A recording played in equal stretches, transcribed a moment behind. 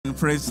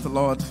Praise the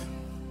Lord.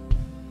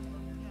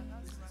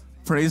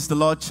 Praise the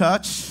Lord,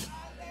 church.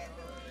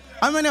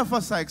 How many of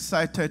us are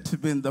excited to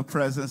be in the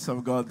presence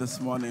of God this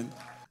morning?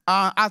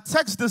 Our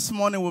text this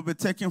morning will be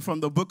taken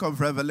from the book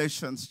of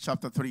Revelations,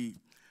 chapter 3,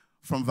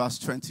 from verse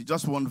 20.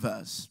 Just one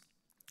verse.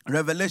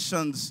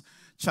 Revelations,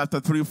 chapter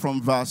 3,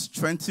 from verse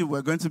 20.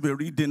 We're going to be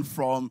reading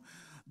from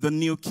the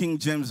New King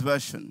James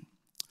Version.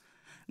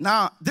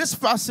 Now, this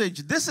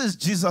passage, this is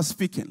Jesus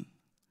speaking.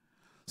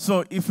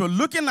 So if you're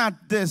looking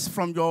at this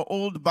from your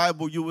old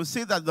Bible, you will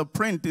see that the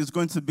print is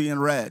going to be in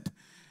red,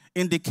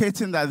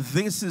 indicating that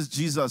this is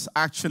Jesus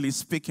actually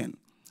speaking.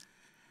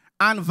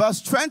 And verse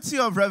 20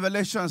 of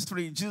Revelation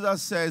 3,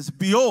 Jesus says,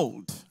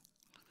 "Behold,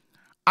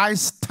 I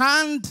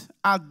stand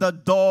at the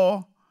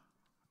door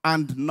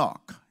and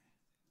knock."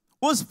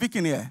 Who's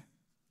speaking here?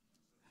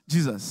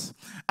 Jesus.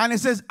 And he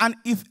says, "And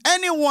if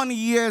anyone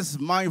hears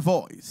my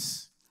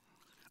voice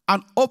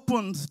and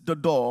opens the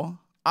door,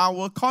 I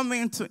will come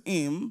into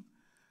him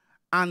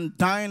and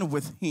dine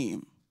with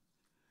him,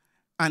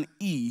 and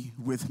he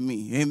with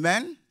me."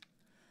 Amen?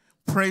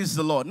 Praise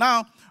the Lord.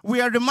 Now, we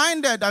are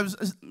reminded,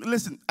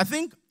 listen, I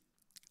think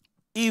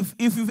if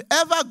you've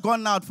ever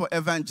gone out for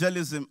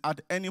evangelism at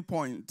any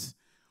point,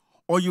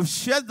 or you've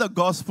shared the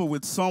gospel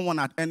with someone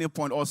at any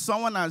point, or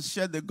someone has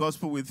shared the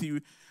gospel with you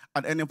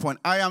at any point,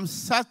 I am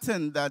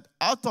certain that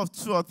out of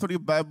 2 or 3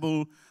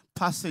 Bible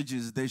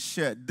passages they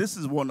shared, this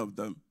is one of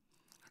them.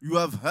 You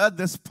have heard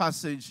this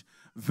passage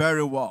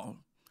very well.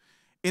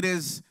 It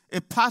is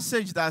a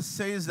passage that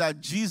says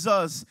that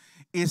Jesus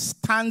is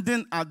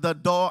standing at the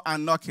door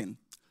and knocking.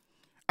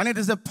 And it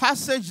is a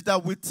passage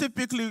that we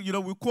typically,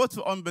 we quote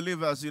to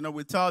unbelievers,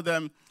 we tell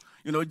them,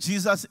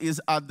 Jesus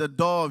is at the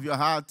door of your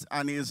heart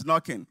and he is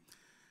knocking.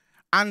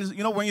 And,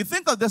 when you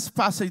think of this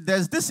passage,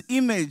 there's this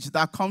image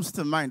that comes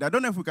to mind. I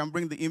don't know if we can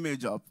bring the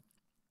image up.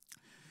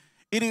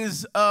 It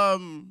is, I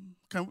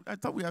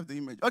thought we have the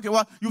image. Okay,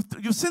 well,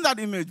 you've seen that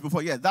image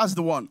before. Yeah, that's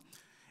the one.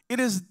 It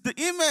is the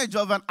image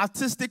of an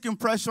artistic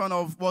impression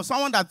of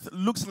someone that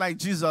looks like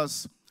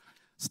Jesus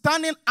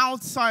standing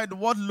outside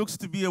what looks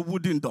to be a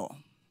wooden door.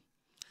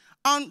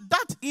 And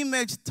that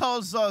image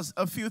tells us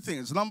a few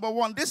things. Number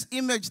one, this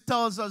image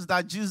tells us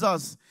that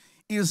Jesus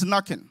is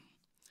knocking.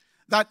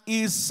 That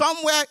he is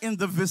somewhere in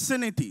the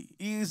vicinity.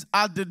 He is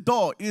at the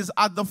door. He is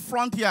at the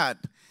front yard.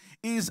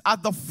 He is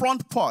at the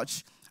front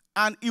porch.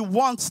 And he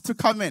wants to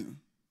come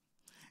in.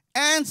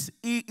 And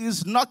he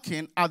is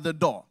knocking at the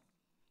door.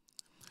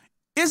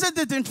 Isn't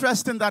it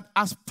interesting that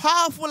as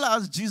powerful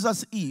as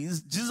Jesus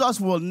is, Jesus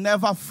will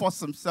never force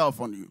himself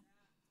on you.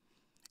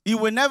 He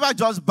will never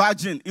just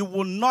barge in. He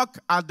will knock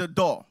at the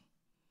door.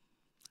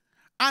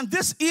 And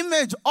this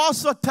image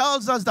also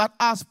tells us that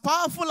as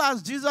powerful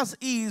as Jesus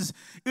is,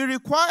 it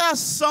requires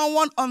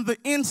someone on the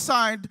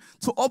inside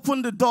to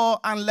open the door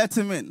and let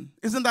him in.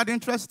 Isn't that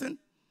interesting?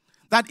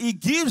 That he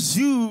gives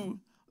you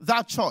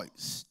that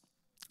choice.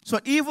 So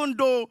even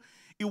though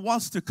he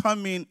wants to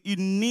come in, he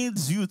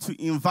needs you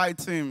to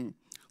invite him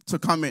to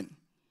come in.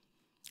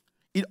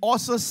 It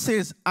also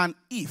says, "And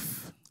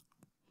if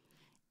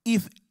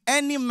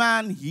any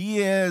man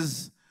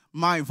hears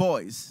my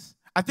voice."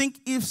 I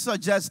think "if"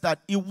 suggests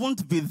that it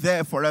won't be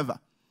there forever.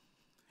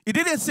 It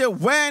didn't say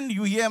when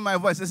you hear my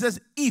voice. It says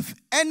if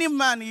any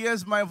man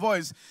hears my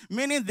voice,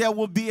 meaning there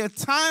will be a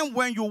time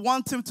when you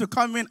want him to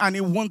come in and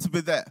he won't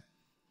be there.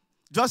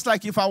 Just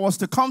like if I was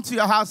to come to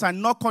your house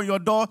and knock on your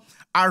door,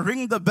 I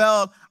ring the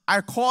bell,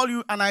 I call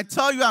you, and I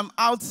tell you I'm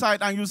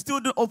outside, and you still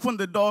don't open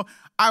the door,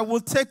 I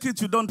will take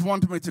it you don't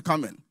want me to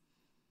come in.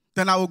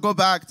 Then I will go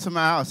back to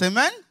my house.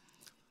 Amen?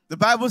 The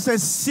Bible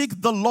says,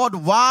 "Seek the Lord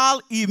while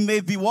he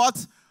may be"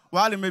 what?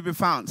 While he may be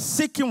found.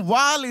 Seek him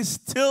while he's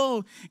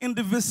still in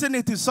the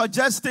vicinity,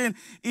 suggesting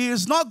he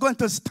is not going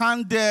to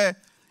stand there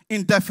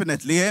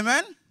indefinitely.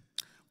 Amen?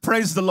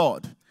 Praise the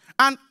Lord.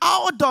 And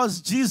how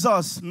does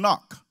Jesus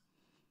knock?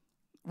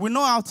 We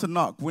know how to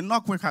knock. We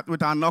knock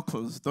with our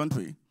knuckles, don't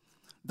we?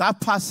 That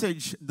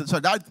passage, so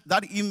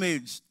that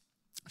image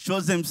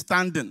shows him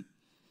standing.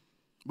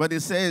 But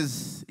it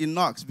says, he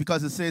knocks,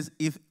 because it says,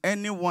 "If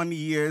anyone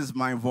hears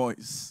my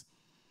voice."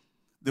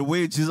 The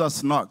way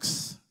Jesus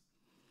knocks,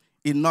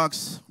 he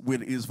knocks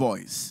with his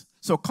voice.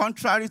 So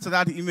contrary to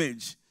that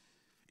image,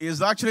 he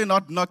is actually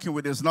not knocking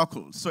with his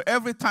knuckles. So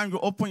every time you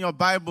open your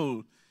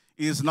Bible,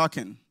 he is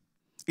knocking.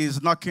 He is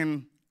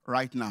knocking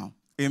right now.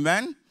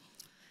 Amen?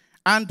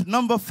 And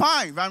number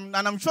 5, and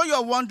I'm sure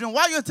you're wondering,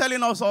 why you're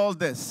telling us all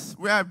this?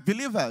 We are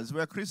believers, we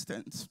are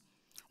Christians.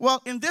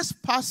 Well, in this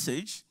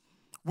passage,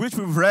 which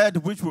we've read,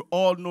 which we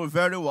all know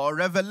very well,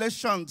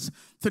 Revelations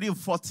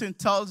 3:14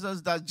 tells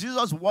us that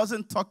Jesus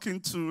wasn't talking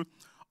to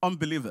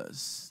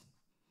unbelievers.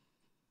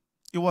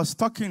 He was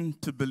talking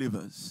to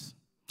believers.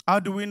 How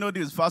do we know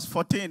this? Verse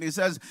 14, it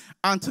says,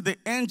 "And to the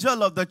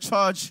angel of the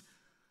church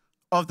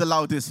of the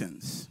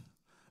Laodiceans."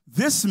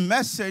 This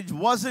message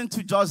wasn't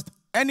to just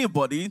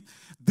anybody.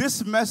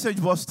 This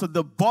message was to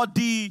the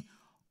body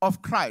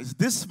of Christ.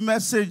 This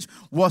message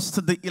was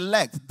to the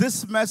elect.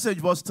 This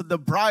message was to the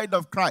bride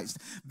of Christ.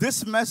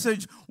 This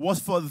message was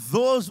for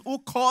those who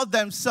call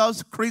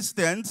themselves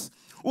Christians,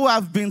 who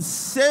have been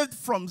saved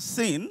from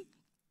sin,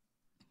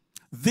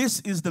 this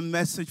is the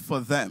message for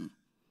them.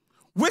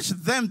 Which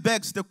then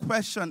begs the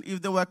question,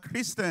 if they were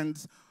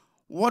Christians,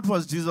 what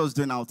was Jesus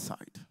doing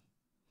outside?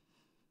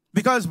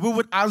 Because we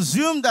would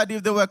assume that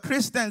if they were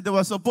Christians,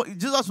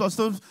 Jesus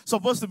was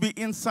supposed to be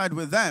inside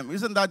with them.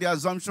 Isn't that the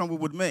assumption we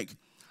would make?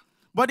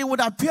 But it would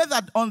appear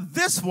that on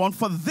this one,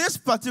 for this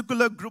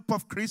particular group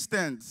of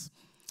Christians,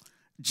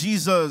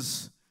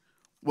 Jesus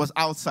was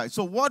outside.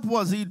 So what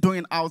was he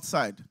doing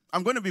outside?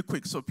 I'm going to be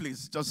quick, so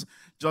please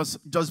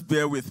just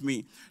bear with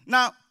me.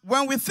 Now,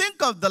 when we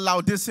think of the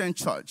Laodicean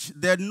church,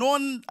 they're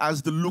known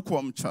as the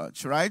lukewarm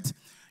church, right?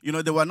 You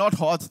know, they were not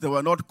hot, they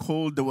were not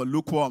cold, they were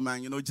lukewarm.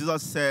 And, you know,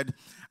 Jesus said,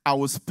 I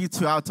will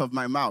spit you out of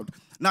my mouth.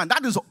 Now,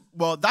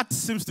 that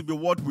seems to be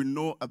what we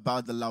know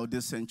about the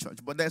Laodicean church.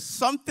 But there's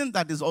something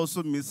that is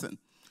also missing,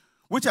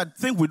 which I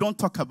think we don't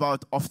talk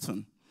about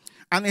often.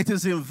 And it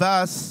is in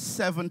verse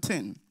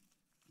 17.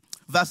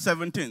 Verse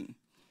 17.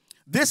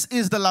 This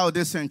is the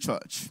Laodicean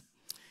church.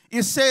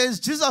 It says,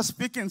 Jesus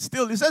speaking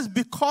still, he says,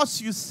 because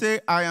you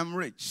say I am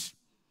rich,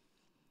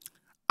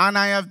 and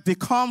I have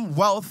become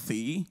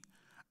wealthy,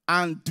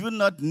 and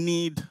have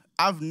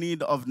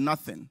need of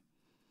nothing.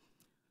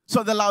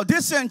 So the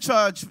Laodicean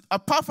church,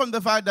 apart from the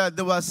fact that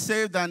they were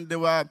saved and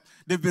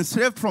they've been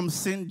saved from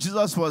sin,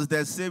 Jesus was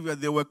their savior,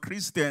 they were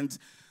Christians,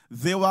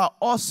 they were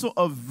also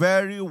a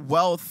very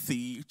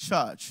wealthy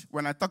church.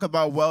 When I talk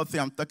about wealthy,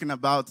 I'm talking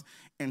about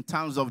in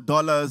terms of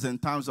dollars, in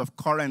terms of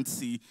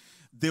currency.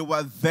 They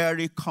were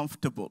very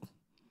comfortable.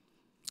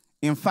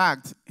 In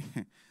fact,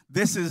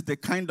 this is the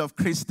kind of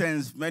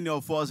Christians many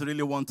of us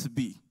really want to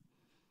be.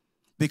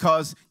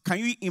 Because can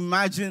you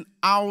imagine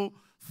how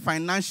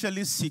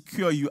financially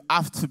secure you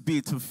have to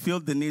be to feel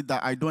the need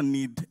that I don't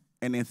need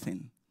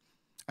anything.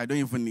 I don't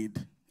even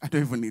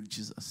need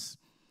Jesus.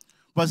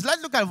 But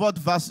let's look at what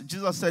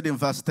Jesus said in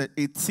verse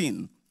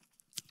 18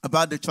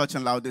 about the church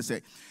in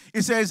Laodicea.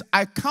 It says,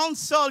 I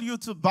counsel you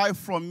to buy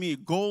from me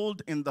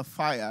gold in the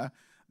fire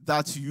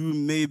that you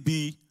may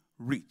be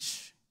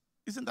rich.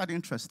 Isn't that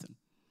interesting?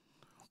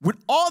 With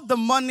all the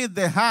money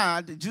they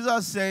had,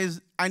 Jesus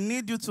says, I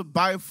need you to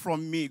buy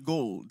from me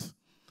gold,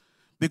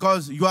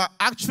 because you are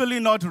actually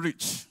not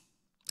rich.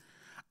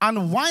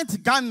 And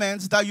white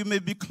garments that you may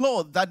be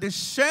clothed, that the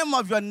shame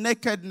of your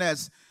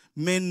nakedness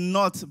may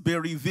not be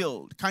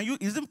revealed.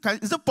 Is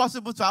it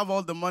possible to have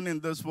all the money in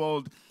this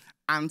world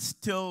and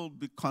still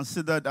be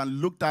considered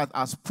and looked at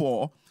as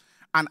poor,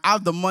 and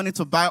have the money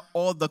to buy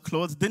all the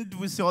clothes? Didn't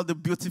we see all the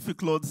beautiful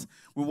clothes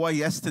we wore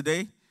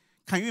yesterday?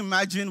 Can you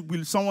imagine,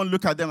 will someone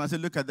look at them and say,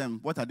 look at them,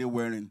 what are they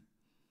wearing?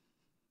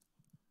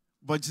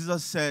 But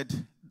Jesus said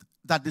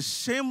that the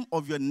shame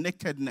of your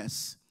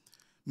nakedness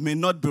may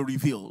not be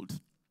revealed,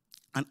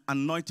 and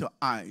anoint your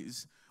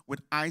eyes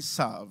with eye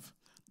salve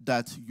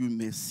that you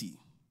may see.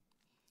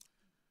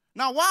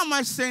 Now, why am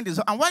I saying this?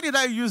 And why did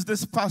I use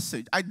this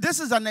passage?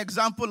 This is an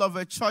example of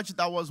a church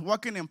that was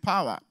working in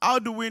power. How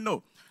do we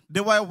know?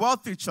 They were a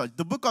wealthy church.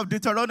 The book of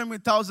Deuteronomy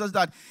tells us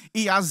that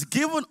he has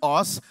given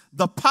us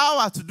the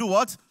power to do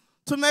what?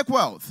 To make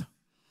wealth.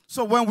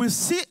 So when we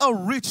see a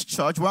rich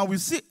church, when we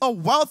see a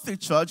wealthy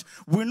church,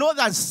 we know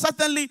that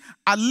certainly,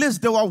 at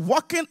least, they were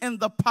walking in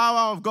the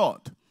power of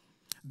God.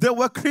 They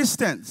were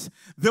Christians.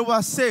 They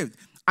were saved.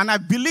 And I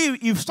believe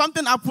if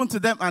something happened to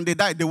them and they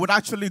died, they would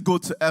actually go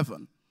to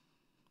heaven.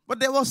 But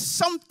there was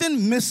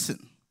something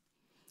missing.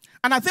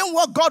 And I think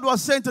what God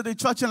was saying to the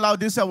church in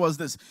Laodicea was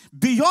this: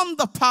 beyond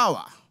the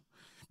power,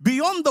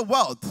 beyond the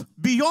wealth,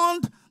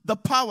 beyond the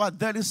power,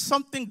 there is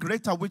something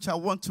greater which I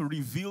want to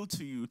reveal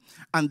to you,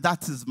 and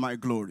that is my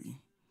glory.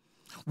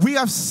 We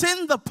have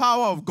seen the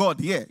power of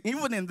God here.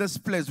 Even in this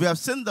place, we have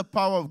seen the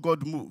power of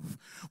God move.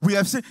 We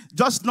have seen,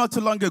 just not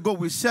too long ago,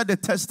 we shared the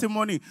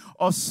testimony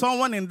of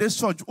someone in this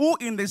church who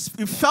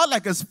it felt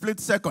like a split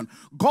second,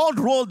 God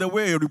rolled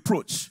away a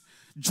reproach.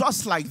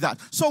 Just like that.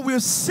 So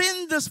we've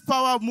seen this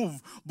power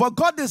move. But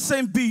God is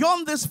saying,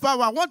 beyond this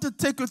power, I want to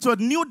take you to a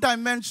new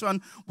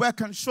dimension where I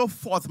can show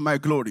forth my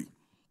glory.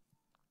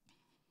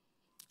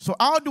 So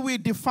how do we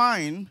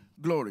define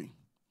glory?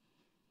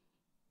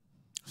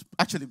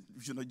 Actually,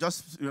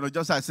 just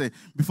as I say,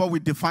 before we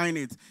define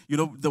it,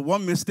 the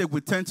one mistake we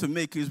tend to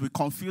make is we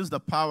confuse the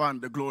power and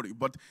the glory.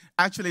 But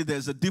actually,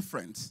 there's a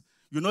difference.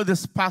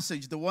 This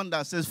passage, the one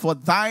that says, for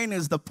thine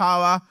is the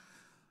power,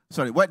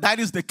 that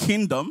is the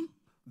kingdom,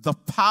 the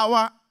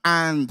power,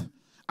 and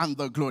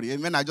the glory.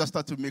 Amen. I just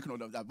thought to make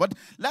note of that. But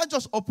let's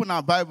just open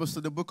our Bibles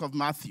to the book of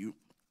Matthew,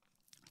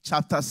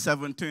 chapter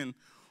 17,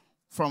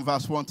 from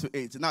verse 1 to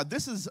 8. Now,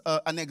 this is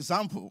an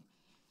example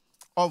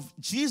of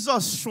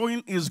Jesus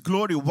showing his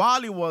glory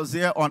while he was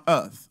here on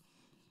earth.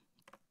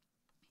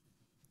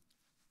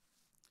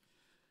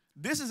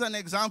 This is an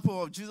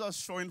example of Jesus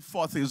showing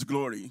forth his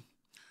glory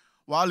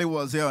while he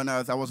was here on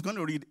earth. I was going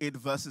to read 8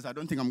 verses. I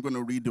don't think I'm going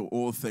to read the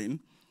whole thing.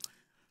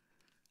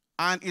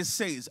 And it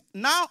says,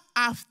 now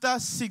after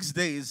 6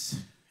 days,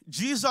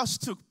 Jesus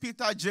took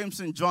Peter, James,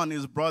 and John,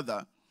 his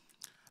brother,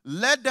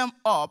 led them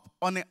up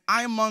on a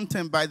high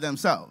mountain by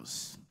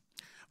themselves.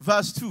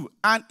 Verse 2,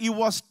 and he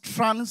was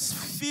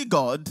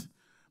transfigured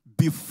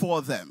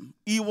before them.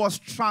 He was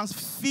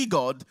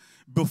transfigured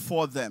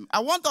before them. I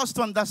want us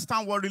to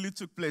understand what really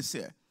took place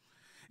here.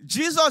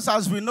 Jesus,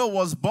 as we know,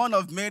 was born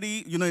of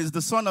Mary. He's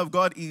the Son of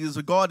God. He is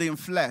God in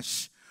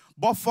flesh.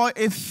 But for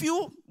a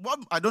few,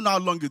 I don't know how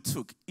long it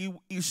took,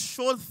 he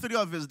showed 3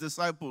 of his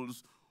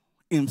disciples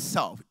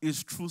himself,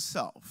 his true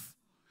self.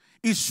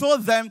 He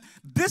showed them,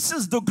 this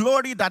is the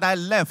glory that I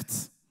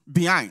left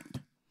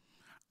behind.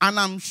 And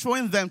I'm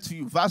showing them to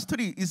you. Verse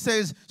 2.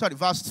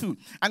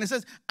 And it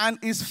says, and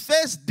his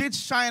face did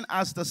shine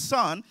as the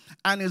sun,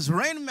 and his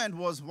raiment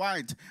was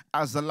white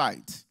as the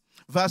light.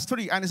 Verse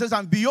 3. And it says,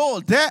 and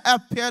behold, there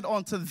appeared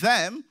unto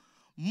them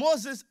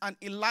Moses and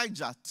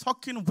Elijah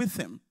talking with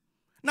him.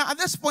 Now, at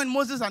this point,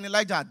 Moses and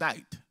Elijah had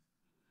died.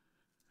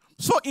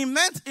 So it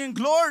meant in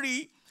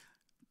glory,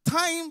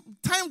 time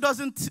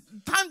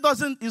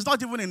is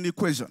not even in the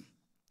equation.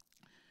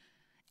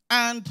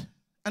 And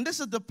this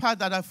is the part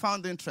that I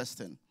found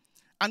interesting.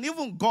 And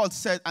even God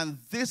said, and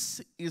this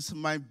is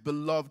my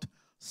beloved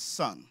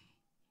Son,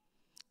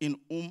 in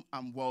whom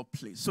I'm well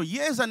pleased. So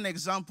here's an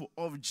example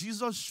of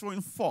Jesus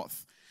showing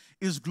forth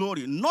his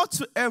glory, not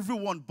to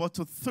everyone, but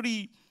to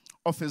 3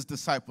 of his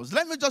disciples.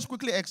 Let me just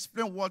quickly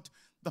explain what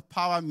the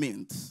power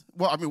means.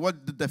 What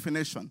the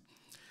definition.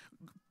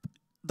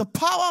 The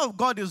power of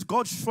God is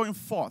God showing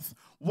forth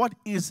what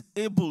he is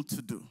able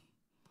to do.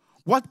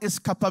 What is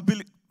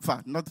capability.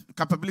 Not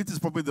capability is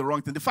probably the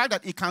wrong thing. The fact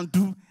that he can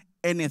do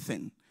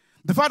anything.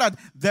 The fact that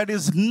there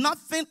is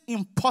nothing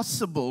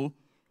impossible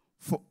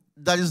for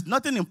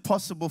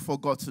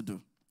God to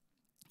do.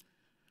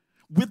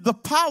 With the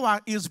power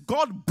is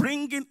God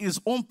bringing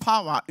his own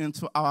power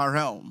into our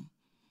realm.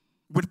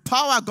 With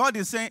power, God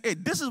is saying, hey,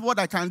 this is what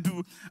I can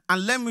do,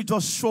 and let me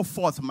just show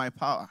forth my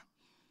power.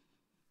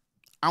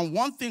 And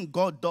one thing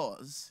God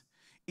does,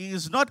 he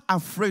is not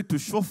afraid to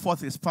show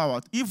forth his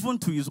power, even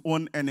to his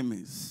own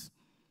enemies.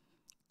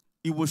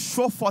 He will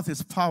show forth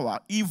his power,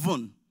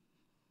 even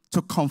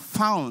to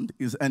confound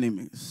his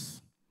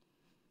enemies.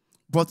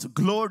 But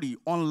glory,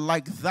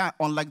 unlike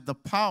the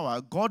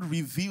power, God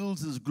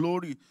reveals his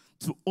glory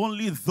to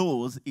only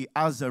those he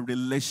has a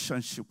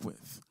relationship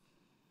with.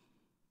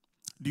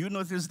 Do you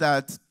notice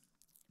that,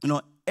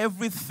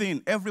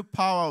 everything, every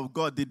power of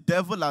God, the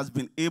devil has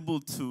been able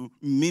to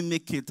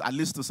mimic it, at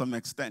least to some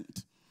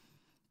extent.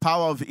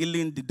 Power of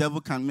healing, the devil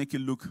can make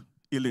it look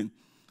healing.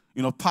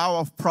 Power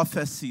of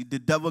prophecy, the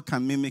devil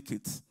can mimic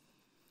it.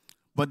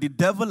 But the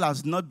devil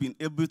has not been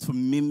able to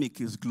mimic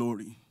his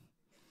glory.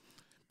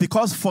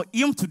 Because for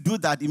him to do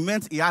that, it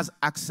meant he has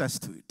access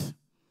to it.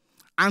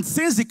 And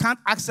since he can't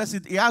access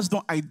it, he has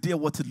no idea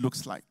what it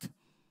looks like.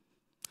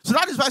 So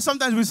that is why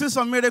sometimes we see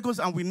some miracles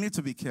and we need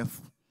to be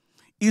careful.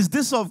 Is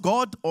this of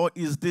God or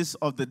is this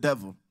of the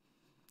devil?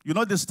 You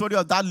know the story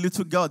of that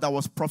little girl that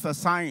was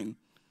prophesying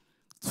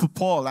to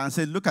Paul and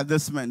said, look at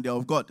this man, they're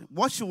of God.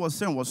 What she was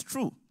saying was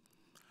true.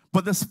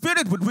 But the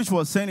spirit with which she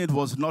was saying it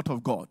was not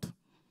of God.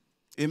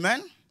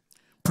 Amen?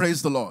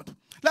 Praise the Lord.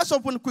 Let's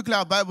open quickly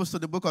our Bibles to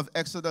the book of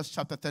Exodus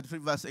chapter 33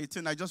 verse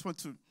 18. I just want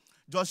to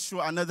show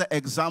another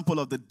example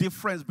of the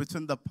difference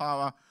between the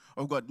power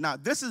of God. Now,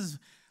 this is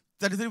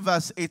 33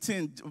 verse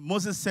 18.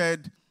 Moses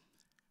said,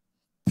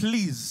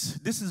 please,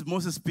 this is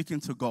Moses speaking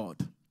to God.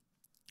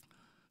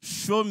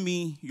 Show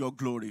me your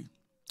glory.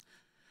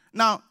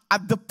 Now,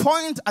 at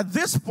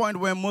this point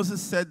when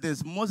Moses said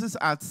this, Moses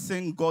had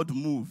seen God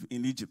move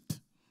in Egypt.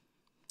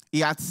 He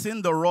had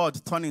seen the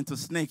rod turn into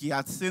snake. He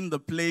had seen the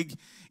plague.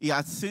 He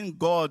had seen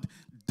God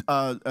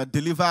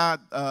deliver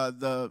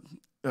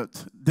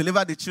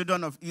the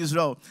children of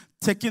Israel,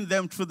 taking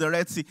them through the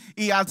Red Sea.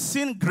 He had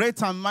seen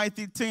great and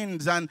mighty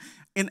things. And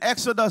in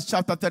Exodus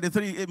chapter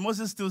 33,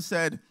 Moses still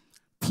said,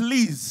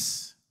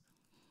 please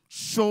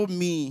show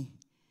me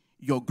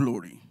your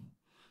glory.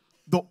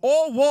 The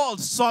whole world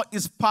saw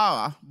his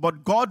power,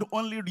 but God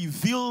only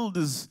revealed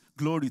his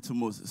glory to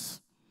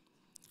Moses.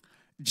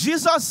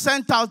 Jesus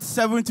sent out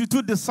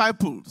 72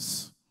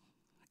 disciples.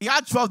 He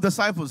had 12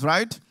 disciples,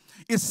 right?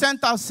 He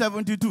sent out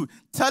 72,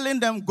 telling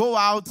them, go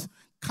out,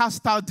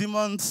 cast out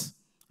demons.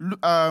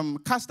 And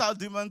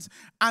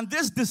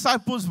these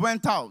disciples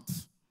went out.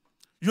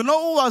 You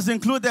know who was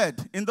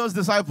included in those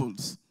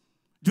disciples?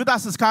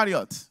 Judas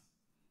Iscariot,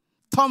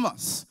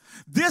 Thomas.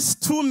 These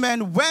 2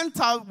 men went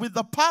out with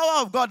the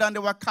power of God, and they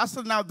were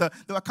casting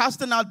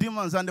out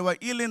demons, and they were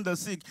healing the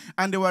sick,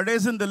 and they were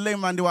raising the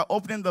lame, and they were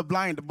opening the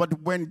blind. But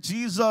when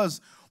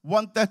Jesus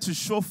wanted to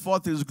show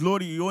forth his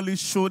glory, he only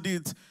showed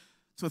it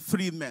to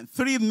 3 men.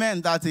 3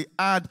 men that he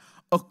had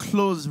a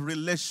close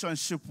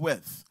relationship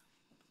with.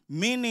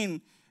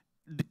 Meaning,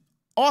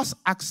 us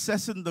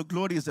accessing the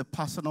glory is a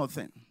personal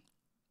thing.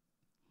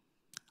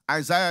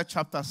 Isaiah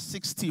chapter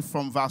 60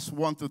 from verse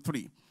 1 to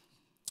 3.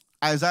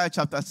 Isaiah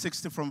chapter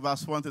 60 from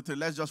verse 1 to 3.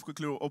 Let's just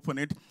quickly open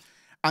it.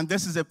 And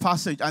this is a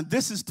passage. And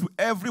this is to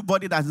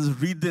everybody that is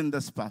reading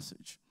this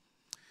passage.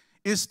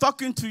 It's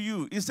talking to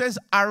you. It says,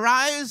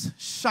 arise,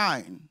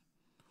 shine,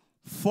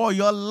 for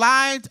your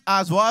light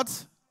has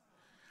what?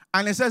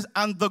 And it says,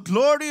 and the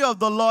glory of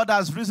the Lord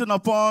has risen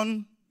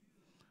upon,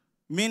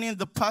 meaning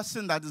the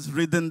person that is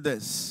reading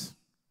this.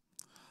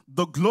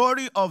 the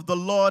glory of the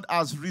Lord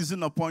has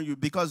risen upon you.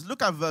 Because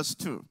look at verse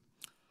 2.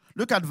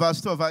 Look at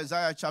verse 2 of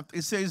Isaiah chapter.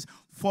 It says,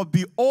 for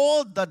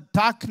behold, the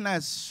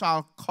darkness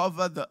shall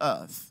cover the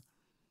earth,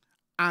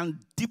 and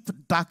deep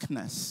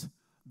darkness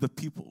the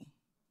people.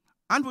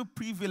 And we're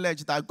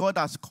privileged that God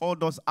has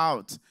called us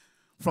out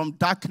from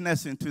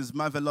darkness into his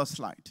marvelous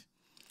light.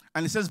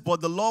 And it says,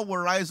 but the Lord will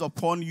rise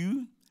upon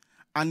you,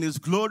 and his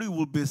glory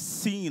will be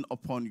seen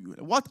upon you.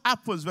 What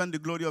happens when the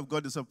glory of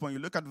God is upon you?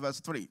 Look at verse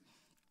 3.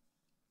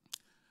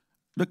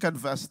 Look at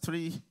verse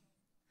 3.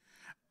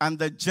 And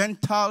the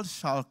Gentiles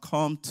shall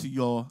come to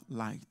your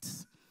light.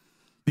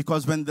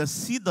 Because when they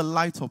see the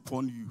light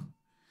upon you,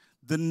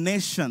 the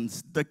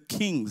nations, the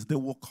kings, they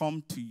will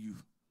come to you.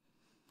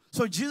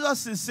 So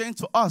Jesus is saying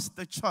to us,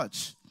 the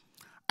church,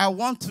 I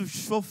want to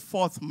show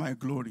forth my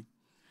glory.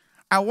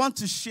 I want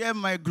to share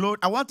my glory.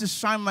 I want to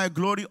shine my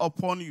glory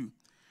upon you.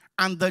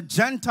 And the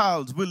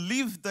Gentiles will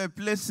leave their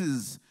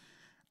places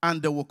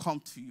and they will come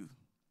to you.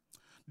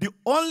 The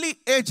only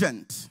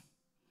agent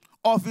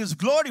of his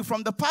glory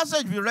from the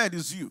passage we read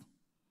is you.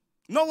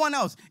 No one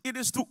else. It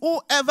is to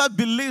whoever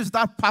believes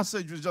that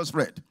passage we just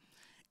read.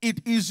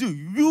 It is you.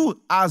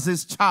 You as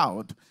his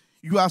child,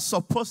 you are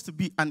supposed to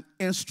be an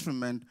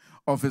instrument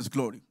of his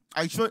glory.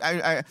 I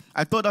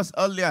told us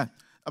earlier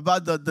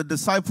about the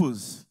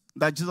disciples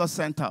that Jesus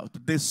sent out.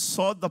 They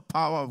saw the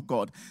power of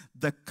God.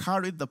 They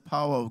carried the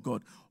power of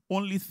God.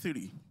 Only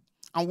 3.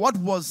 And what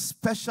was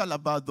special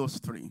about those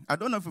 3? I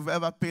don't know if you've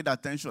ever paid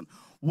attention.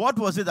 What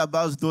was it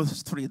about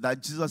those 3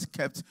 that Jesus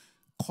kept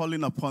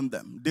calling upon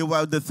them? They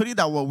were the 3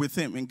 that were with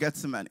him in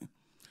Gethsemane.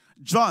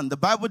 John, the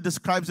Bible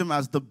describes him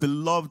as the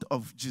beloved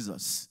of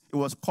Jesus. It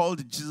was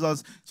called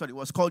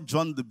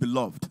John the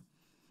Beloved,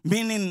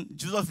 meaning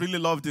Jesus really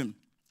loved him.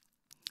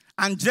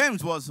 And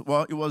James was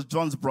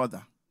John's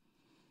brother.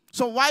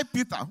 So why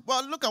Peter?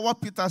 Well, look at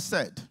what Peter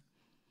said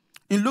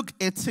in Luke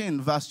 18,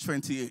 verse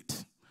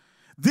 28.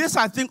 This,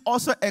 I think,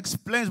 also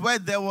explains why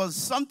there was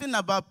something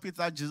about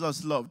Peter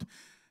Jesus loved.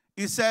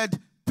 He said,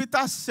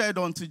 Peter said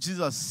unto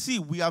Jesus, see,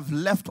 we have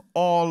left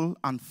all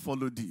and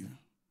followed you.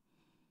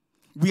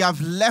 We have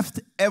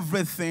left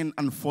everything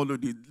and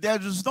followed you. There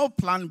is no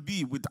plan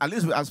B. At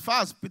least as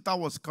far as Peter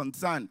was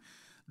concerned,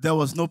 there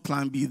was no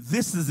plan B.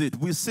 This is it.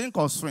 We sink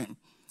or swim.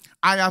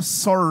 I have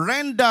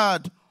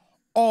surrendered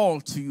all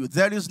to you.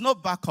 There is no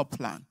backup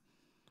plan.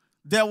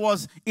 There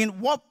was, in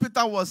what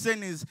Peter was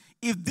saying is,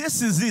 if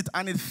this is it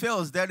and it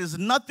fails, there is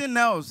nothing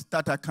else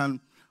that I can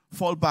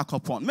fall back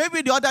upon.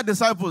 Maybe the other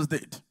disciples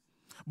did.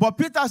 But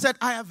Peter said,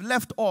 I have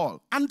left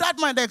all. And that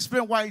might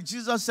explain why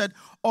Jesus said,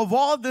 of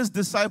all these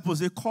disciples,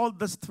 he called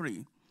these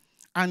 3.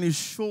 And he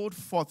showed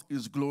forth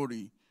his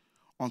glory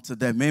unto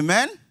them.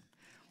 Amen?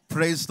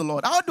 Praise the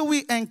Lord. How do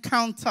we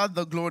encounter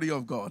the glory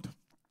of God?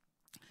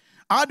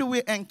 How do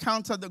we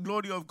encounter the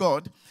glory of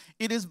God?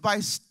 It is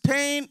by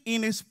staying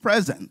in his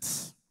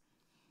presence.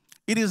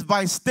 It is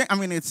by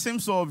staying, it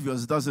seems so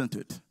obvious, doesn't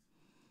it?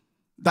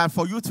 That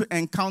for you to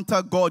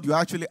encounter God, you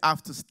actually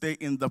have to stay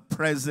in the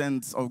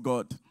presence of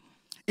God.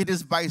 It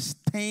is by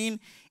staying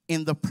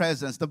in the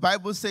presence. The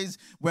Bible says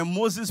when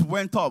Moses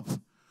went up,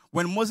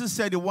 when Moses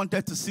said he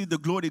wanted to see the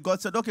glory,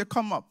 God said, okay,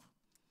 come up.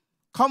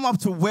 Come up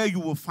to where you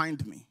will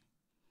find me.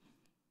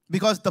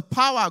 Because the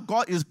power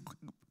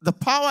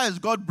is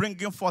God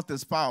bringing forth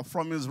his power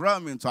from his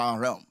realm into our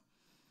realm.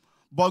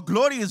 But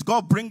glory is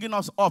God bringing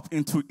us up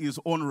into his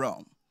own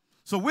realm.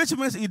 So which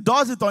means he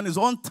does it on his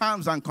own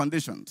terms and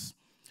conditions.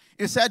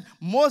 He said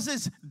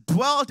Moses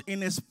dwelt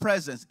in his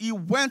presence. He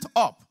went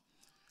up.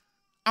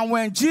 And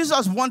when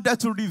Jesus wanted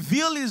to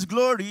reveal his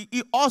glory,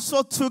 he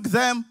also took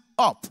them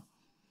up.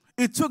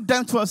 He took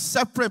them to a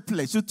separate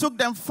place. He took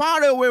them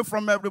far away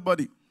from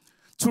everybody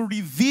to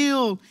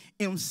reveal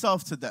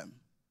himself to them.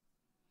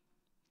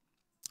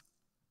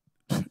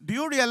 Do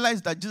you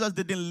realize that Jesus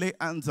didn't lay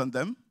hands on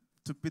them,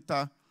 to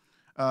Peter,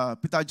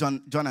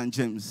 John, and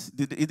James?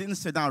 He didn't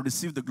sit down and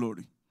receive the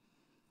glory.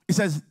 He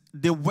says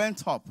they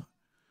went up,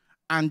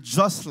 and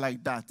just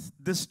like that,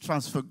 this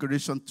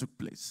transfiguration took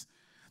place.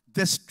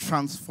 This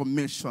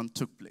transformation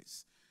took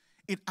place.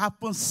 It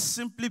happened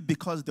simply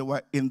because they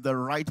were in the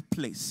right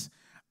place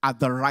at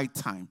the right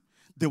time.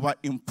 They were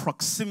in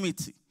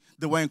proximity.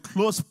 They were in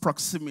close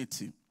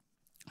proximity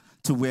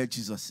to where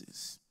Jesus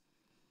is.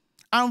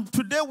 And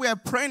today we are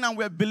praying and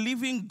we are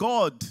believing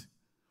God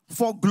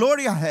for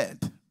glory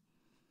ahead,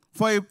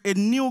 for a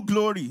new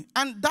glory.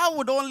 And that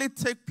would only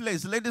take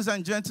place, ladies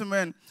and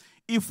gentlemen,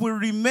 if we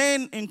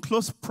remain in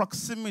close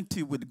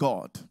proximity with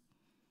God.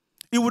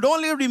 It would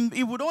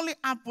only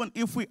happen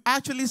if we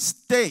actually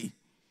stay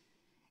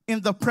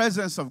in the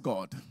presence of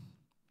God.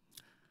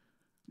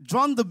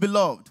 John the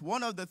Beloved,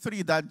 one of the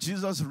 3 that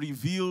Jesus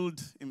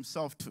revealed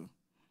himself to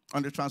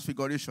on the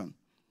Transfiguration,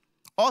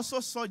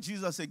 also saw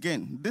Jesus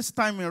again, this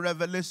time in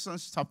Revelation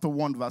chapter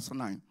 1, verse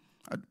 9.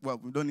 Well,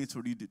 we don't need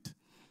to read it.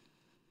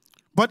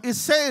 But it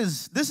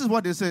says, this is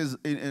what it says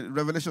in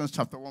Revelation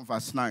chapter 1,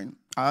 verse 9.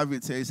 I have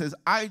it here. It says,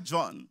 I,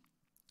 John,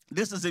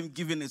 this is him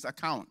giving his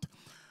account,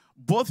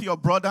 both your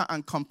brother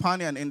and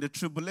companion in the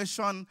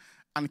tribulation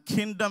and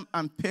kingdom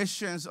and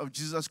patience of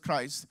Jesus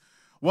Christ,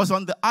 was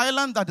on the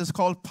island that is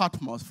called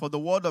Patmos for the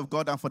word of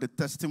God and for the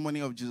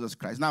testimony of Jesus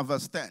Christ. Now,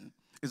 verse 10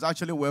 is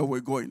actually where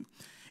we're going.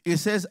 It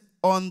says,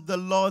 on the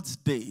Lord's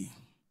day,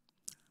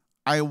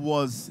 I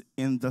was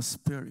in the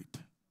Spirit.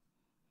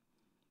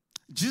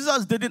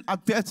 Jesus didn't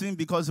appear to him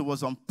because he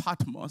was on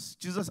Patmos.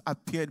 Jesus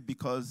appeared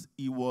because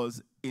he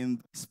was in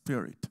the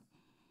Spirit.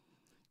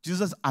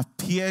 Jesus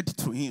appeared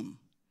to him.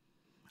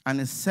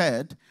 And it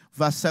said,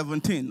 verse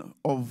 17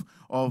 of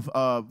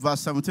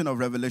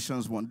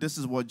Revelations 1, this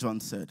is what John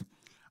said.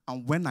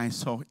 And when I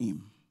saw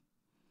him,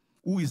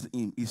 who is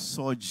him? He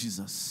saw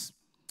Jesus.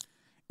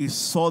 He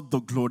saw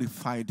the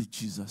glorified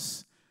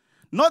Jesus.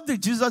 Not the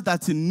Jesus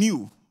that he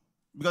knew,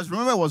 because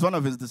remember, it was one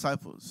of his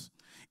disciples.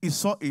 He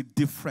saw a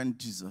different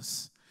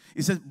Jesus.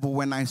 He said, but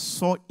when I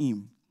saw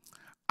him,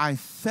 I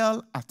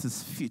fell at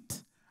his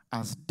feet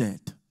as dead.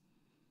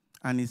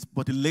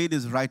 But he laid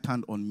his right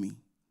hand on me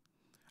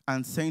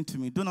and saying to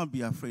me, do not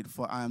be afraid,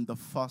 for I am the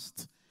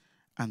first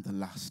and the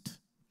last.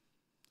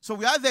 So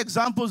we have the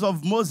examples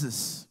of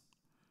Moses,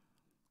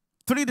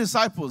 3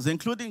 disciples,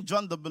 including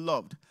John the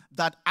Beloved,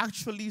 that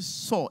actually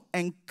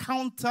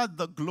encountered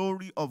the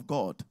glory of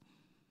God.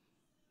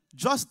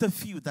 Just a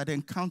few that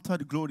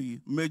encountered glory,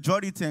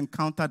 majority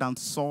encountered and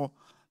saw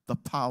the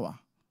power.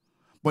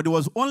 But it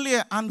was only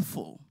a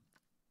handful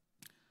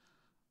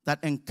that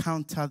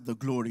encountered the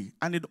glory.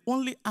 And it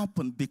only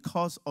happened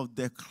because of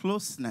their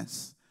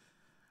closeness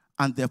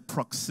and their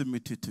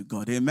proximity to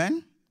God.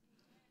 Amen?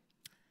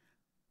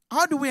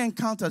 How do we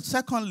encounter?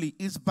 Secondly,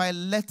 is by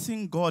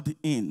letting God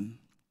in.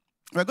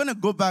 We're going to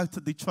go back to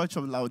the church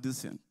of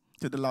Laodicean,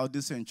 to the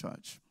Laodicean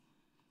church.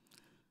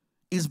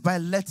 Is by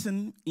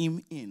letting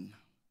him in.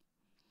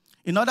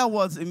 In other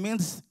words, it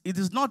means it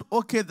is not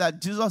okay that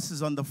Jesus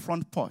is on the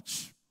front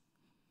porch.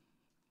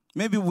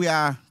 Maybe we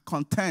are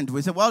content.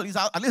 We say, well,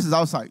 at least he's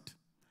outside.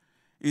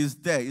 He's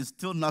there. He's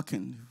still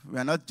knocking. We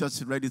are not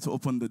just ready to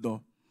open the door.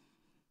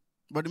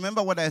 But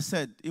remember what I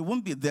said. It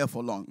won't be there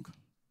for long.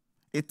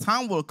 A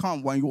time will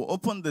come when you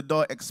open the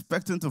door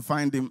expecting to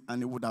find him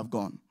and he would have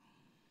gone.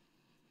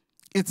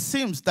 It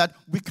seems that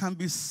we can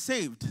be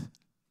saved.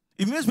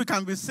 It means we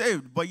can be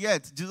saved, but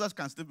yet Jesus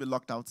can still be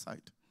locked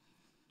outside.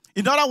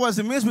 In other words,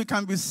 it means we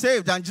can be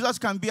saved and Jesus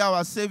can be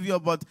our Savior,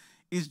 but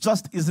it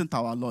just isn't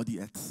our Lord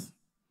yet.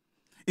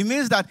 It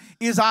means that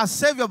he's our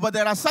Savior, but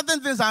there are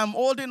certain things I'm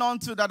holding on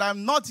to that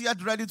I'm not yet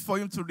ready for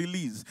him to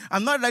release.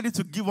 I'm not ready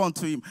to give on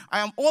to him. I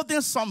am holding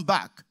some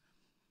back.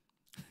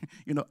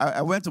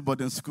 I went to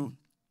boarding school,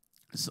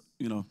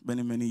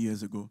 many, many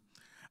years ago.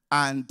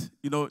 And,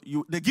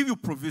 they give you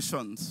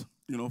provisions,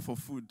 for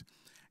food.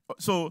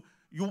 So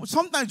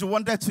sometimes you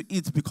wanted to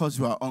eat because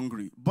you are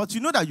hungry. But you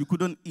know that you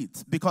couldn't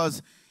eat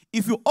because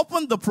if you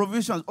open the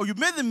provisions or you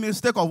made the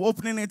mistake of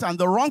opening it and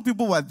the wrong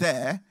people were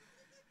there,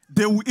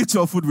 they will eat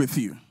your food with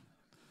you.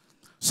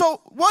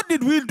 So what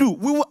did we do?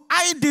 We will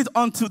hide it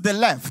onto the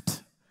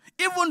left,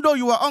 even though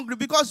you were hungry,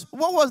 because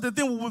what was the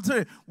thing we would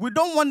say? We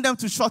don't want them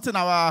to shorten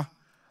our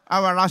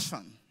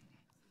ration.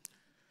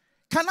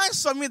 Can I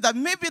submit that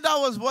maybe that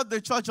was what the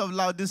church of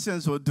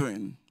Laodiceans were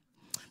doing?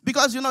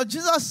 Because,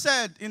 Jesus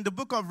said in the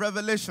book of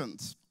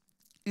Revelations,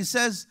 he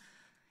says,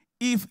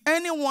 if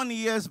anyone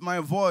hears my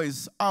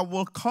voice, I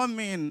will come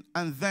in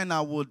and then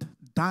I would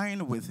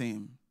dine with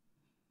him.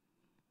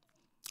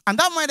 And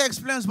that might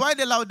explain why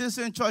the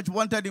Laodicean church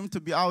wanted him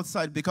to be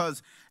outside,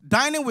 because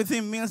dining with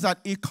him means that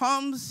he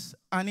comes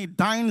and he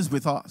dines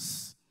with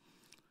us.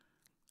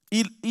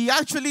 He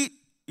actually,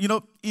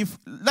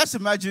 let's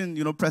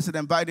imagine,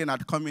 President Biden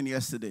had come in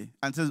yesterday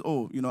and says,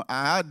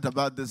 I heard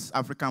about this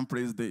African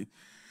Praise Day.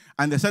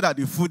 And they said that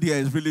the food here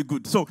is really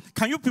good. So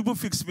can you people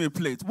fix me a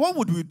plate? What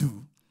would we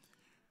do?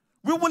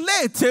 We will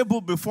lay a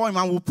table before him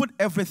and we'll put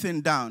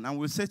everything down. And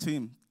we'll say to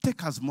him,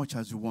 take as much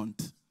as you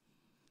want.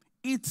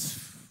 Eat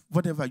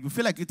whatever. You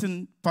feel like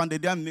eating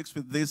pounded yam mixed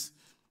with this,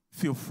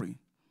 feel free.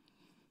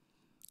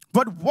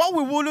 But what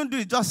we wouldn't do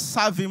is just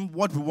serve him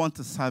what we want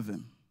to serve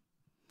him.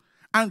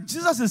 And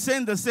Jesus is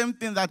saying the same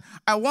thing, that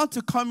I want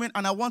to come in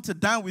and I want to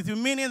dine with you,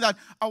 meaning that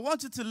I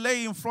want you to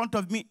lay in front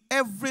of me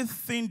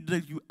everything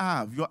that you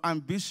have, your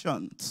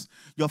ambitions,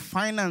 your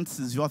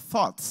finances, your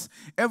thoughts,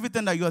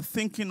 everything that you're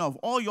thinking of,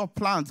 all your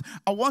plans.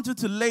 I want you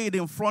to lay it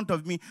in front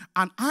of me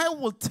and I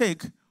will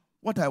take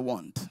what I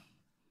want.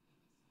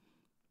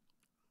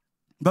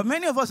 But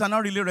many of us are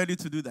not really ready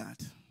to do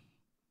that.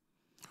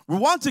 We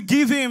want to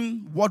give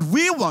him what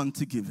we want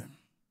to give him.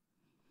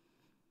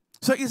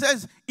 So he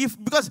says,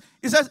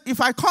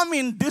 if I come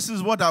in, this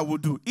is what I will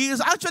do. He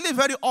is actually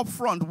very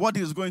upfront what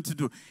he's going to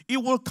do. He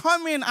will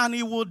come in and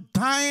he will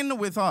dine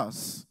with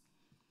us.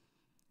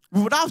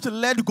 We would have to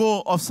let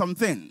go of some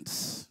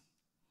things.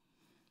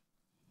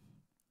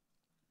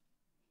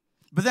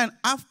 But then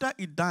after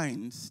he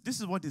dines, this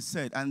is what he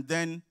said, and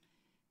then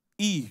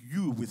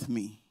you with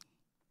me.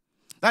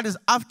 That is,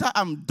 after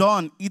I'm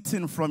done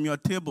eating from your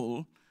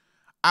table,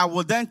 I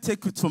will then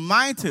take you to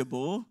my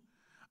table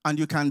and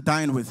you can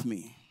dine with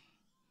me.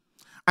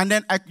 And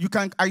then you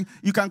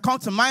can come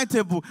to my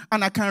table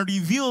and I can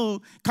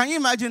reveal. Can you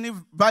imagine if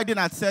Biden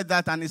had said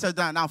that and he said,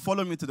 now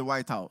follow me to the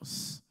White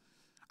House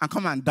and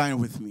come and dine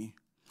with me?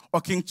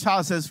 Or King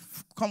Charles says,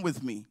 come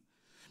with me.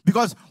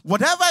 Because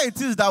whatever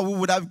it is that we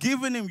would have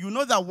given him, you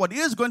know that what he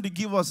is going to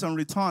give us in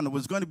return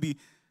was going to be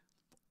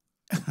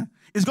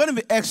it's going to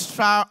be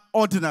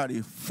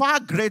extraordinary, far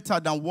greater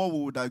than what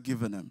we would have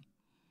given him.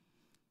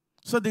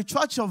 So the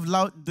church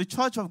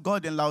of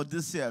God in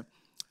Laodicea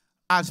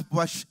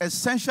was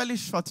essentially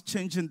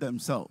shortchanging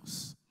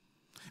themselves.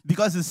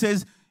 Because it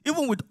says,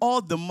 even with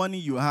all the money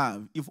you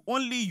have, if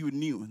only you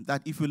knew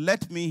that if you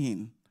let me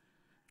in,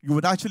 you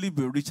would actually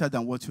be richer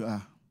than what you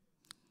are.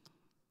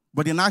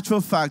 But in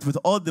actual fact, with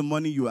all the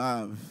money you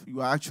have, you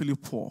are actually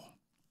poor.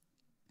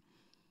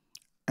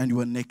 And you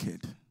are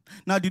naked.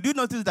 Now, did you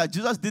notice that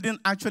Jesus didn't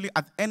actually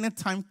at any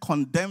time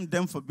condemn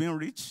them for being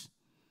rich?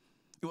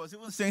 He was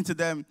even saying to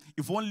them,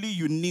 if only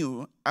you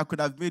knew, I could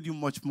have made you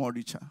much more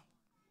richer.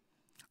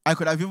 I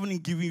could have even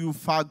given you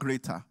far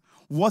greater.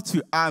 What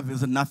you have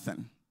is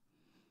nothing.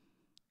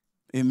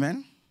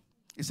 Amen?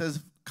 He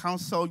says,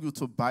 counsel you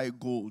to buy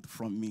gold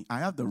from me. I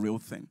have the real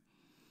thing.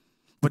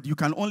 But you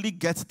can only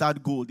get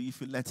that gold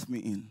if you let me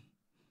in.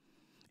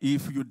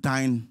 If you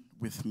dine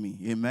with me.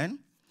 Amen?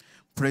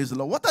 Praise the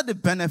Lord. What are the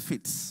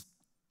benefits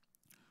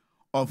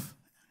of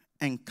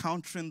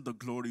encountering the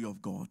glory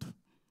of God?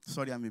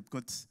 Sorry, I've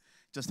got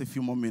just a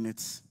few more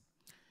minutes.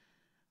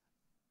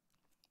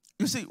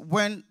 You see,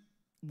 when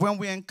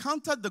we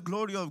encounter the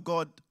glory of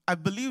God, I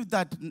believe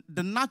that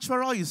the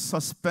natural is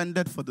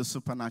suspended for the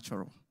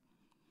supernatural.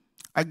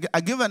 I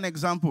give an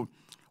example.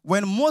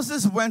 When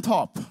Moses went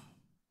up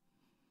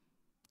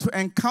to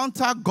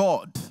encounter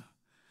God,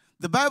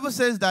 the Bible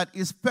says that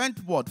he spent,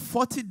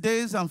 40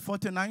 days and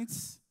 40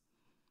 nights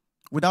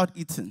without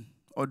eating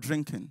or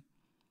drinking.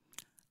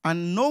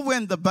 And nowhere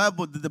in the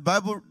Bible did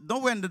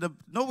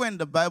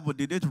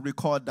it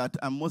record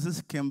that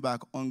Moses came back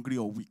hungry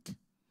or weak.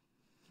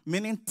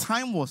 Meaning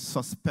time was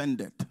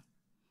suspended.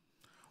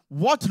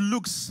 What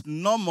looks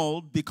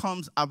normal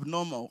becomes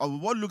abnormal. Or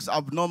what looks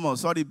abnormal,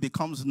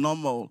 becomes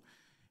normal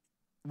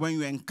when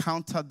you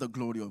encounter the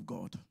glory of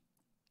God.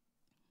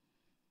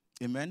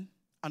 Amen?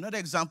 Another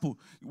example,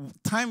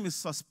 time is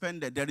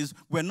suspended.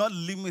 We're not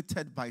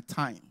limited by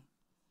time.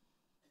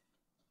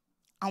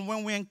 And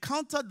when we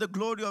encounter the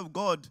glory of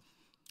God,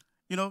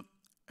 we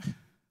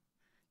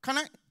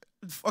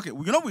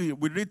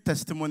read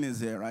testimonies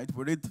here, right?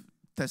 We read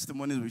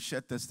testimonies, we share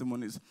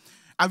testimonies.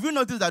 Have you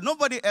noticed that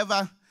nobody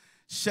ever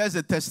shares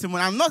a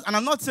testimony? I'm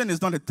not saying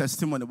it's not a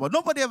testimony, but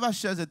nobody ever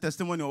shares a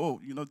testimony.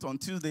 On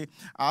Tuesday,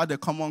 I had a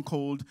common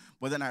cold,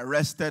 but then I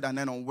rested, and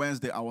then on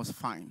Wednesday, I was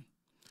fine.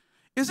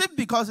 Isn't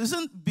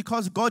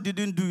because God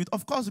didn't do it?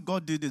 Of course,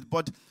 God did it,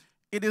 but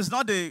it's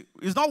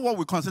not what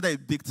we consider a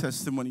big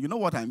testimony. You know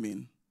what I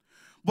mean?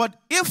 But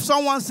if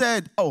someone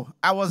said,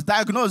 I was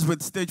diagnosed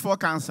with stage 4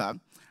 cancer,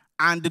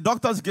 and the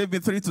doctors gave me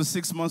 3 to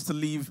 6 months to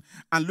live,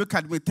 and look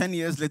at me 10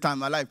 years later in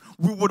my life,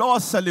 we would all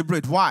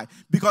celebrate. Why?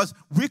 Because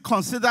we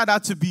consider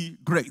that to be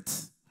great.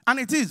 And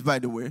it is, by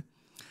the way.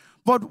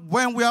 But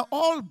when we are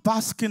all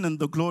basking in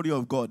the glory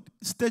of God,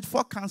 stage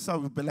 4 cancer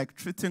will be like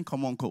treating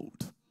common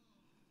cold.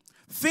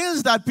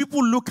 Things that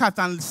people look at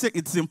and say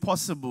it's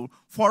impossible,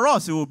 for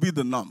us it will be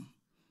the norm.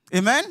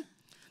 Amen?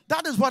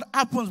 That is what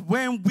happens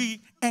when we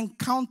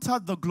encounter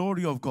the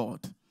glory of God.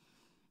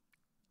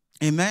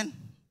 Amen?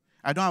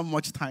 I don't have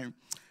much time.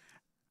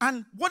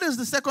 And what is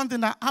the second thing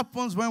that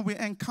happens when we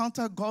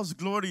encounter God's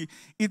glory?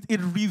 It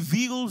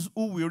reveals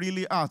who we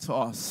really are to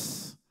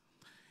us.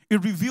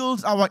 It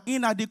reveals our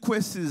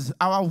inadequacies,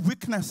 our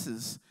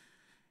weaknesses.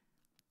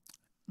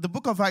 The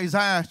book of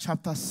Isaiah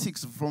chapter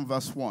 6 from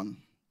verse 1.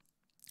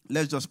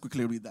 Let's just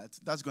quickly read that.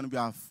 That's going to be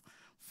our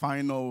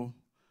final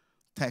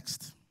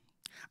text.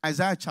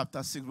 Isaiah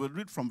chapter 6, we'll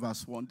read from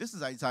verse 1. This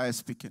is Isaiah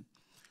speaking.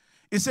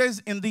 It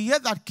says, in the year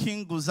that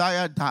King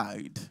Uzziah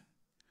died,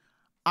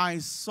 I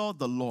saw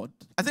the Lord.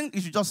 I think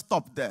you should just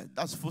stop there.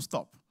 That's full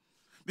stop.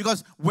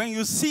 Because when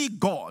you see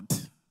God,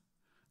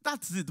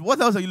 that's it.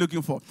 What else are you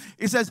looking for?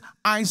 It says,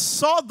 I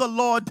saw the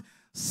Lord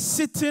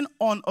sitting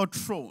on a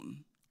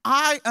throne,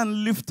 high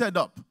and lifted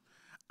up,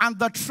 and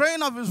the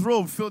train of his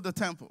robe filled the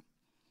temple.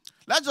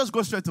 Let's just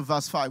go straight to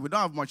verse 5. We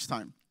don't have much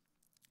time.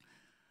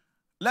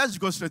 Let's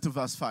go straight to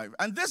verse 5.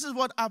 And this is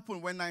what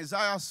happened when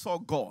Isaiah saw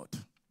God.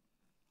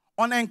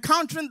 On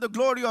encountering the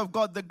glory of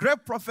God, the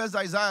great prophet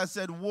Isaiah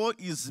said, woe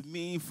is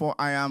me, for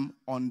I am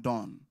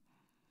undone.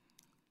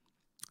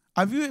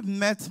 Have you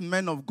met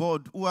men of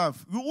God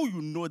who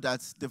you know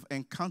that they've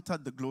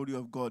encountered the glory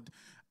of God?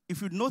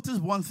 If you notice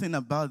one thing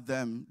about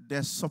them,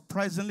 they're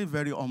surprisingly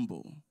very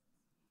humble.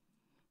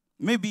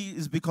 Maybe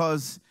it's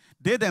because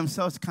they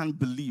themselves can't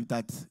believe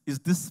that, is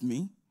this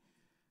me?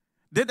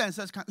 They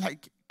themselves can't,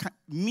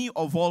 me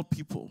of all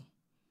people.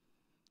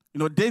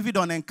 David,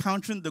 on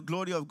encountering the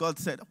glory of God,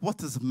 said,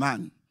 what is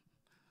man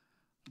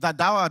that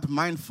thou art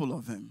mindful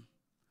of him?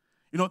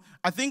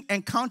 I think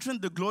encountering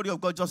the glory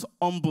of God just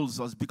humbles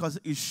us because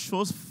it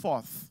shows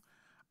forth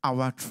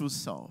our true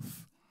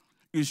self.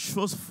 It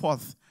shows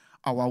forth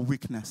our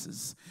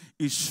weaknesses.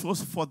 It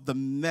shows forth the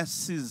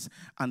mercies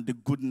and the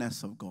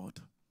goodness of God.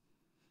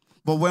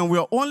 But when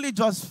we're only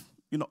just,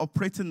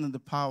 operating in the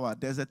power,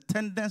 there's a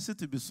tendency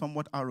to be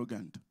somewhat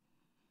arrogant.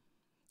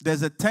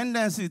 there's a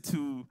tendency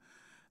to,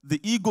 the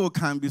ego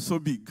can be so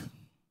big.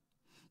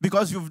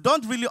 Because you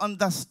don't really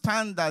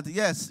understand that,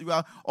 yes, you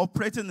are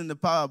operating in the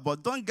power,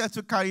 but don't get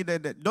too carried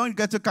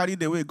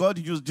away. God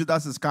used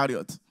Judas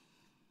Iscariot,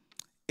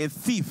 a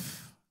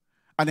thief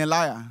and a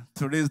liar,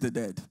 to raise the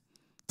dead,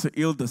 to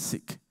heal the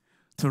sick,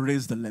 to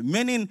raise the lame.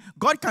 Meaning,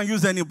 God can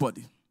use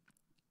anybody.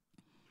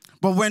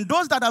 But when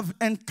those that have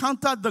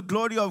encountered the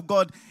glory of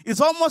God,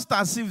 it's almost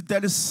as if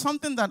there is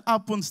something that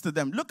happens to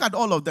them. Look at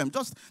all of them.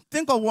 Just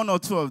think of one or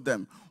two of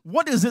them.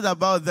 What is it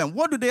about them?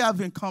 What do they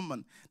have in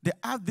common? They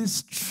have this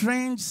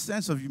strange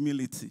sense of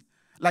humility.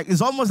 Like,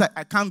 it's almost like,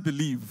 I can't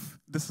believe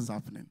this is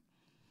happening.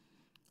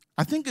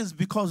 I think it's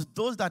because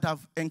those that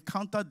have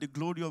encountered the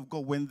glory of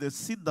God, when they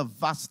see the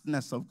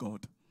vastness of God,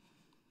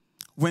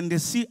 when they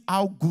see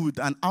how good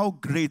and how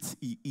great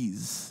He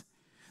is,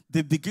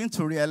 they begin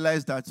to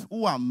realize that,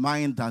 who am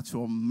I that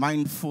you're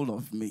mindful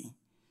of me?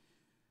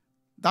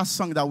 That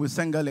song that we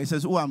sang earlier, it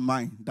says, who am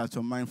I that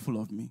you're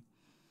mindful of me?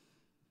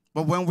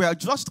 But when we are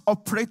just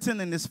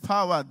operating in His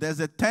power, there's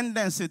a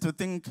tendency to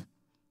think,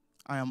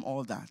 I am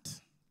all that.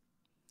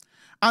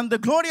 And the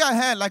glory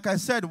ahead, like I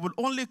said, would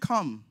only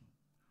come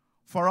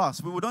for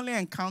us. We would only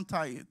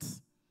encounter it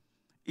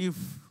if,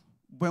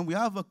 when we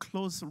have a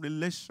close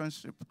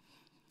relationship,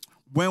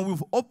 when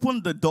we've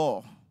opened the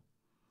door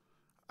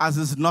as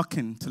He's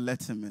knocking to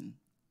let Him in,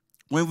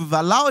 when we've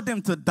allowed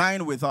Him to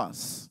dine with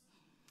us,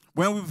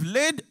 when we've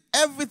laid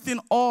everything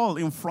all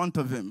in front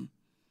of Him,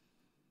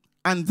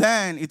 and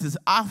then it is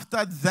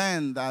after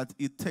then that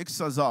He takes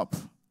us up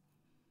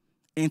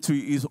into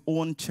His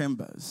own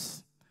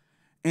chambers,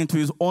 into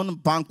His own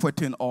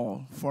banqueting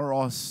hall for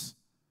us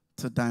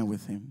to dine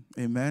with Him.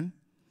 Amen?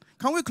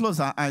 Can we close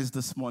our eyes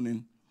this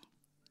morning?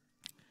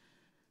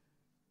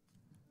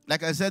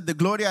 Like I said, the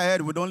glory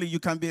ahead would only, you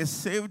can be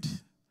saved.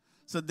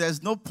 So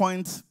there's no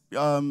point,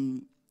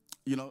 doing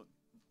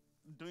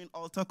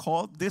altar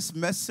call. This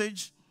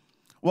message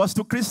was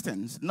to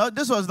Christians. No,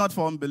 this was not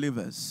for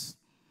unbelievers.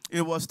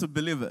 It was to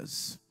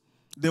believers.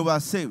 They were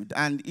saved.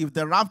 And if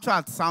the rapture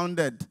had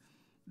sounded,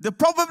 they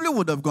probably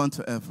would have gone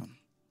to heaven.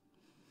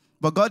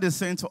 But God is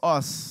saying to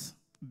us,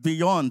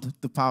 beyond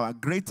the power,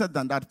 greater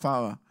than that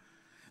power,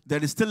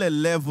 there is still a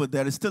level,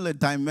 there is still a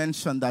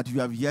dimension that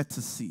you have yet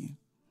to see.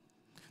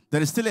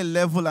 There is still a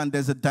level and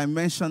there's a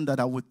dimension that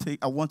I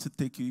want to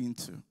take you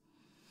into.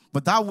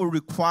 But that will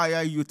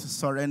require you to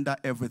surrender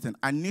everything.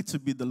 I need to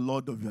be the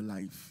Lord of your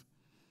life.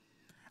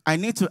 I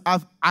need to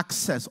have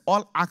access,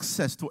 all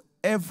access to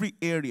every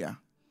area.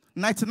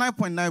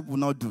 99.9 will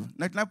not do.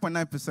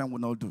 99.9% will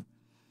not do.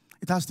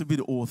 It has to be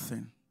the whole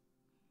thing.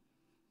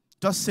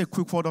 Just say a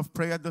quick word of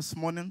prayer this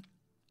morning.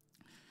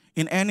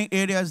 In any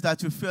areas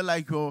that you feel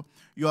like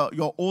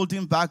you're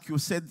holding back, you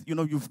said,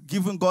 you've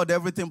given God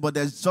everything, but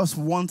there's just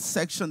one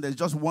section, there's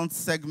just one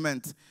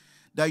segment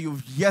that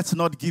you've yet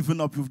not given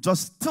up, you've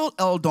just still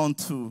held on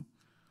to.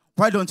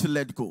 Why don't you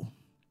let go?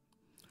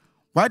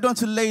 Why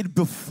don't you lay it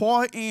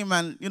before Him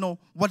and,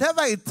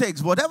 whatever it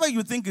takes, whatever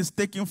you think is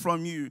taken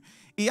from you,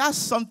 He has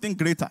something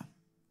greater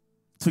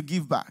to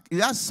give back. He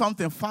has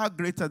something far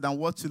greater than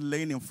what you're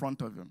laying in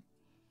front of Him.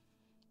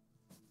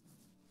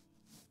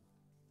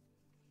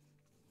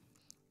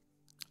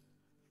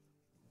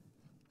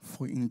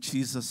 For in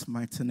Jesus'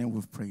 mighty name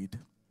we've prayed.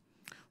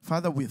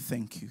 Father, we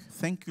thank you.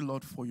 Thank you,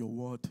 Lord, for your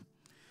word.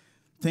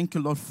 Thank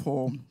you, Lord,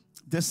 for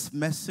this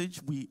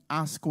message. We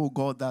ask, oh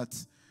God, that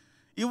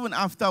even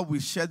after we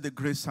share the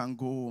grace and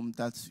go home,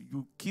 that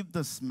you keep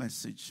this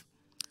message,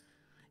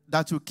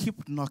 that you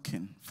keep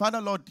knocking.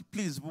 Father, Lord,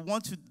 please, we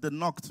want the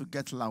knock to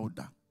get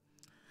louder.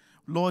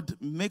 Lord,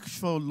 make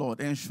sure, Lord,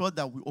 ensure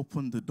that we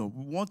open the door.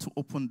 We want to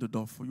open the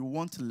door for you. We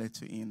want to let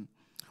you in.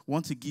 We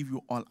want to give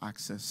you all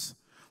access.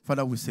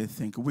 Father, we say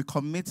thank you. We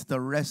commit the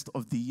rest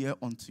of the year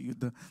unto you,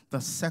 the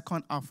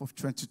second half of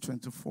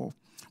 2024.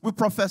 We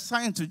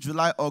prophesy into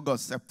July,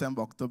 August,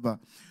 September, October,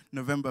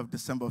 November,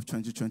 December of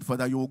 2024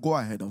 that you will go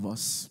ahead of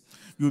us.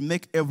 You will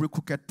make every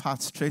crooked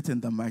path straight in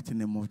the mighty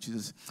name of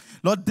Jesus.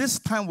 Lord, this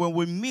time when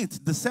we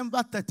meet,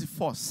 December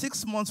 31st,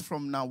 6 months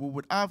from now,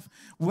 we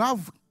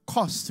have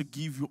cause to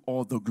give you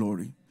all the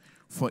glory.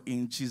 For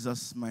in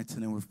Jesus' mighty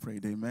name we've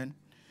prayed. Amen.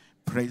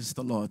 Praise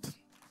the Lord.